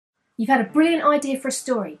You've had a brilliant idea for a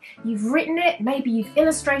story. You've written it, maybe you've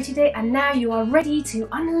illustrated it, and now you are ready to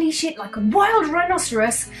unleash it like a wild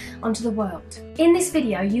rhinoceros onto the world. In this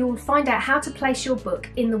video, you will find out how to place your book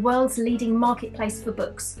in the world's leading marketplace for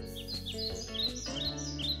books.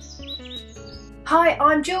 Hi,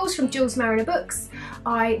 I'm Jules from Jules Mariner Books.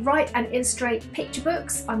 I write and illustrate picture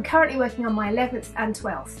books. I'm currently working on my 11th and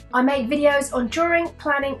 12th. I make videos on drawing,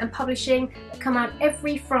 planning and publishing that come out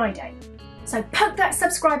every Friday. So poke that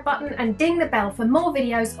subscribe button and ding the bell for more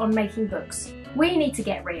videos on making books. We need to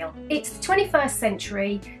get real. It's the 21st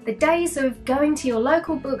century. The days of going to your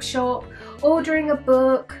local bookshop, ordering a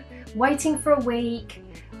book, waiting for a week,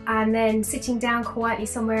 and then sitting down quietly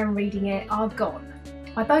somewhere and reading it are gone.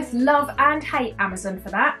 I both love and hate Amazon for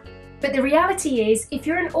that. But the reality is, if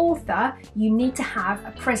you're an author, you need to have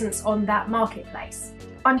a presence on that marketplace.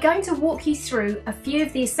 I'm going to walk you through a few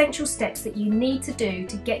of the essential steps that you need to do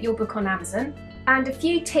to get your book on Amazon, and a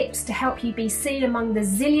few tips to help you be seen among the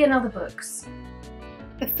zillion other books.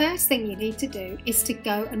 The first thing you need to do is to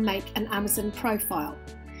go and make an Amazon profile.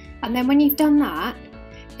 And then when you've done that,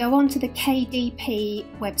 go onto the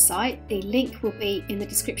KDP website, the link will be in the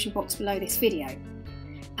description box below this video,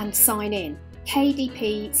 and sign in.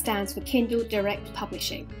 KDP stands for Kindle Direct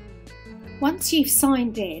Publishing. Once you've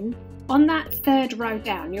signed in, on that third row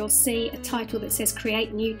down you'll see a title that says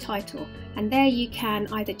Create New Title, and there you can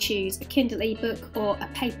either choose a Kindle ebook or a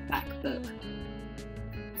paperback book.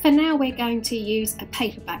 For now we're going to use a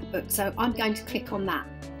paperback book, so I'm going to click on that.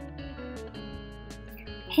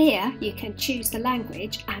 Here you can choose the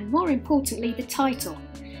language and, more importantly, the title.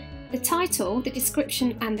 The title, the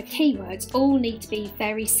description and the keywords all need to be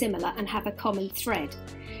very similar and have a common thread.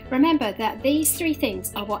 Remember that these three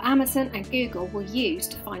things are what Amazon and Google will use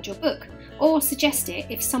to find your book, or suggest it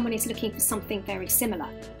if someone is looking for something very similar.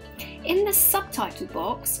 In the subtitle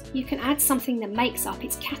box, you can add something that makes up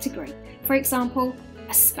its category. For example,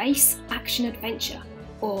 a space action adventure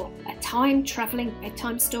or a time-travelling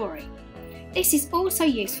bedtime story. This is also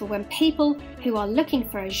useful when people who are looking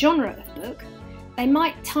for a genre of book, they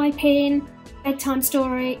might type in bedtime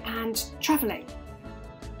story and travelling.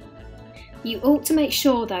 You ought to make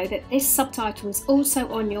sure though that this subtitle is also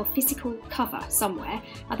on your physical cover somewhere,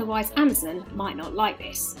 otherwise Amazon might not like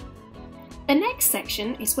this. The next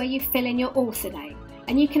section is where you fill in your author name,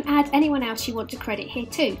 and you can add anyone else you want to credit here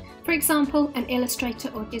too, for example an illustrator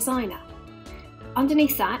or designer.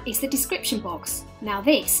 Underneath that is the description box. Now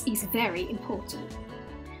this is very important.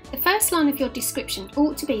 The first line of your description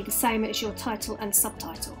ought to be the same as your title and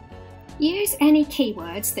subtitle. Use any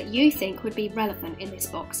keywords that you think would be relevant in this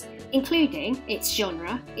box, including its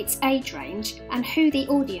genre, its age range, and who the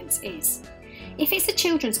audience is. If it's a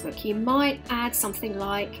children's book, you might add something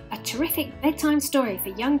like a terrific bedtime story for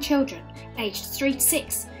young children aged 3 to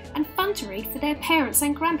 6 and fun to read for their parents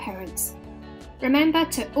and grandparents. Remember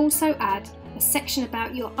to also add a section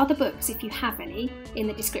about your other books, if you have any, in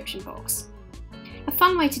the description box. A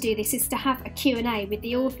fun way to do this is to have a Q&A with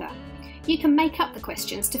the author. You can make up the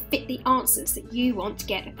questions to fit the answers that you want to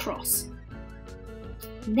get across.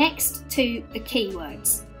 Next to the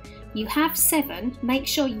keywords. You have 7, make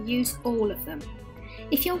sure you use all of them.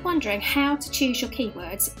 If you're wondering how to choose your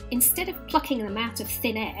keywords, instead of plucking them out of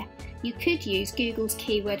thin air, you could use Google's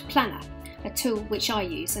Keyword Planner, a tool which I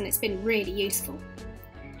use and it's been really useful.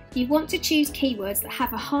 You want to choose keywords that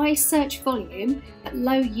have a high search volume but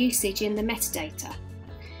low usage in the metadata.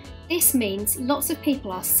 This means lots of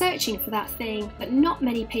people are searching for that thing, but not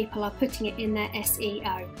many people are putting it in their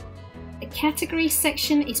SEO. The category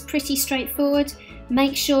section is pretty straightforward.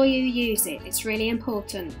 Make sure you use it, it's really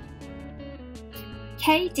important.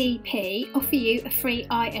 KDP offer you a free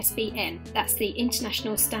ISBN, that's the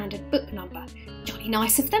International Standard Book Number. Jolly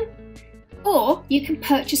nice of them. Or you can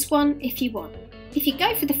purchase one if you want. If you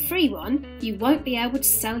go for the free one, you won't be able to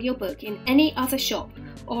sell your book in any other shop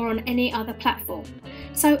or on any other platform.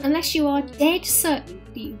 So unless you are dead certain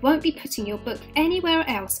that you won't be putting your book anywhere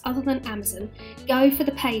else other than Amazon, go for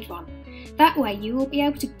the paid one. That way you will be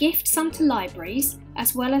able to gift some to libraries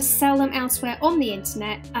as well as sell them elsewhere on the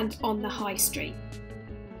internet and on the high street.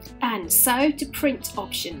 And so to print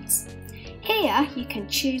options. Here you can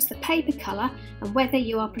choose the paper colour and whether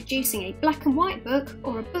you are producing a black and white book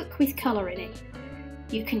or a book with colour in it.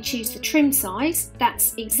 You can choose the trim size,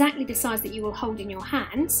 that's exactly the size that you will hold in your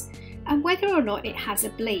hands, and whether or not it has a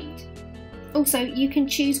bleed. Also, you can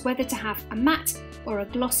choose whether to have a matte or a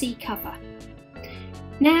glossy cover.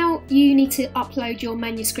 Now you need to upload your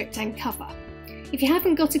manuscript and cover. If you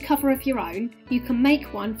haven't got a cover of your own, you can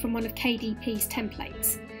make one from one of KDP's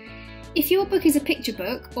templates. If your book is a picture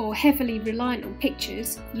book or heavily reliant on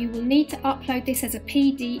pictures, you will need to upload this as a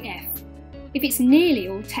PDF. If it's nearly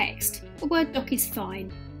all text, a Word doc is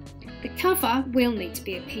fine. The cover will need to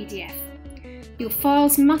be a PDF. Your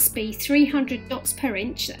files must be 300 dots per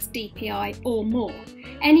inch, that's DPI, or more.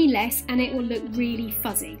 Any less and it will look really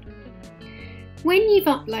fuzzy. When you've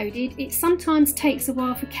uploaded, it sometimes takes a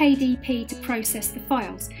while for KDP to process the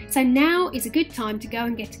files, so now is a good time to go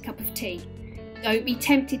and get a cup of tea. Don't be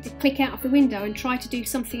tempted to click out of the window and try to do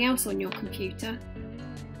something else on your computer.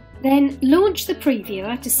 Then launch the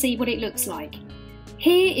previewer to see what it looks like.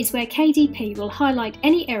 Here is where KDP will highlight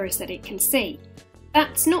any errors that it can see.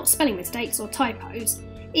 That's not spelling mistakes or typos,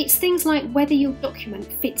 it's things like whether your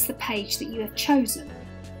document fits the page that you have chosen.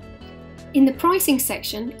 In the pricing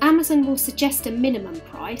section, Amazon will suggest a minimum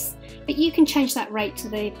price, but you can change that rate to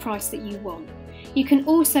the price that you want. You can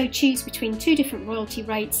also choose between 2 different royalty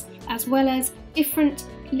rates, as well as different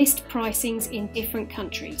list pricings in different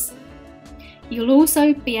countries. You'll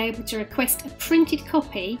also be able to request a printed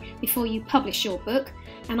copy before you publish your book,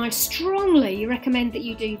 and I strongly recommend that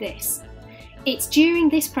you do this. It's during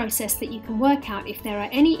this process that you can work out if there are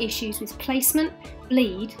any issues with placement,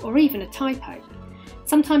 bleed, or even a typo.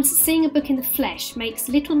 Sometimes seeing a book in the flesh makes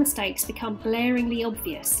little mistakes become glaringly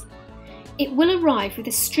obvious. It will arrive with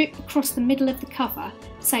a strip across the middle of the cover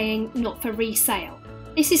saying "not for resale."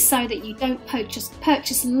 This is so that you don't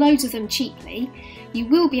purchase loads of them cheaply. You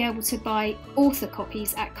will be able to buy author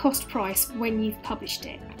copies at cost price when you've published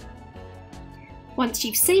it. Once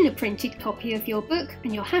you've seen a printed copy of your book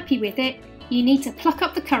and you're happy with it, you need to pluck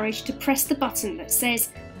up the courage to press the button that says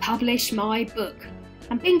 "Publish my book."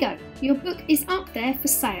 And bingo, your book is up there for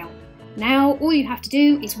sale. Now all you have to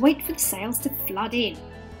do is wait for the sales to flood in.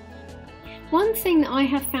 One thing that I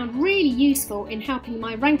have found really useful in helping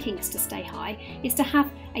my rankings to stay high is to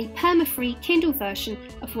have a perma-free Kindle version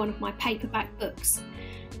of one of my paperback books.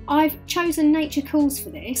 I've chosen Nature Calls for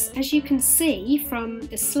this. As you can see from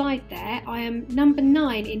the slide there, I am number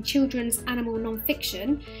 9 in children's animal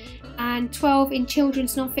non-fiction and 12 in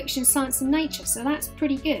children's non-fiction science and nature, so that's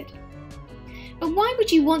pretty good. But why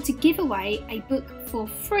would you want to give away a book for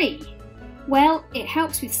free? Well, it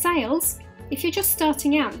helps with sales. If you're just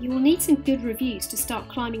starting out, you will need some good reviews to start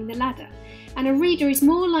climbing the ladder, and a reader is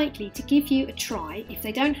more likely to give you a try if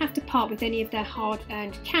they don't have to part with any of their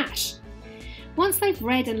hard-earned cash. Once they've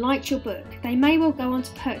read and liked your book, they may well go on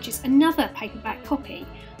to purchase another paperback copy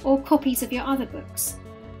or copies of your other books.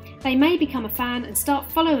 They may become a fan and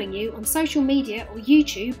start following you on social media or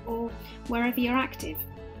YouTube or wherever you're active.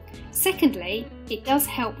 Secondly, it does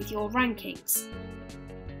help with your rankings.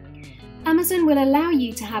 Amazon will allow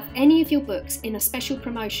you to have any of your books in a special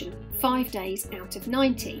promotion 5 days out of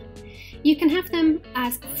 90. You can have them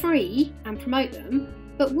as free and promote them,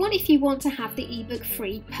 but what if you want to have the ebook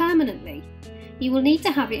free permanently? You will need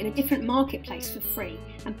to have it in a different marketplace for free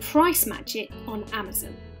and price match it on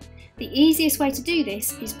Amazon. The easiest way to do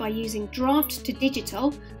this is by using Draft to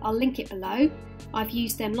Digital. I'll link it below. I've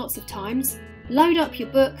used them lots of times. Load up your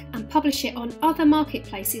book and publish it on other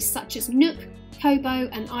marketplaces such as Nook, Kobo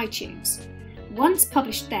and iTunes. Once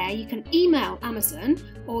published there, you can email Amazon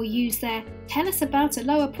or use their "Tell us about a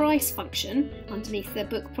lower price" function underneath the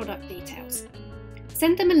book product details.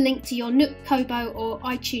 Send them a link to your Nook, Kobo or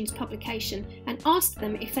iTunes publication and ask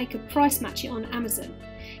them if they could price match it on Amazon.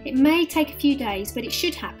 It may take a few days, but it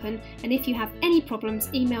should happen, and if you have any problems,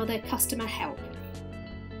 email their customer help.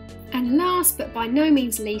 And last but by no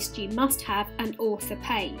means least, you must have an author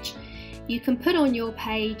page. You can put on your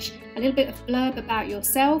page a little bit of blurb about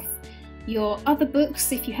yourself, your other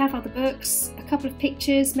books if you have other books, a couple of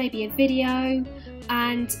pictures, maybe a video,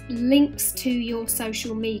 and links to your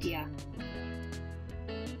social media.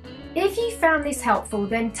 If you found this helpful,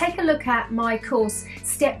 then take a look at my course,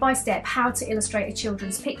 Step by Step How to Illustrate a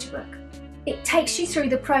Children's Picture Book. It takes you through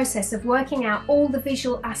the process of working out all the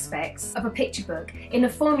visual aspects of a picture book in a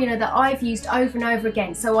formula that I've used over and over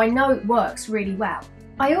again, so I know it works really well.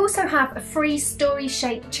 I also have a free story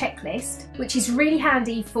shape checklist, which is really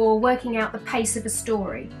handy for working out the pace of a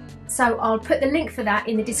story. So I'll put the link for that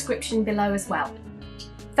in the description below as well.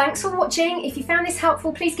 Thanks for watching. If you found this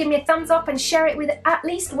helpful, please give me a thumbs up and share it with at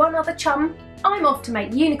least one other chum. I'm off to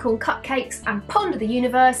make unicorn cupcakes and ponder the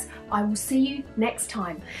universe. I will see you next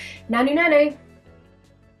time. Nanu nanu.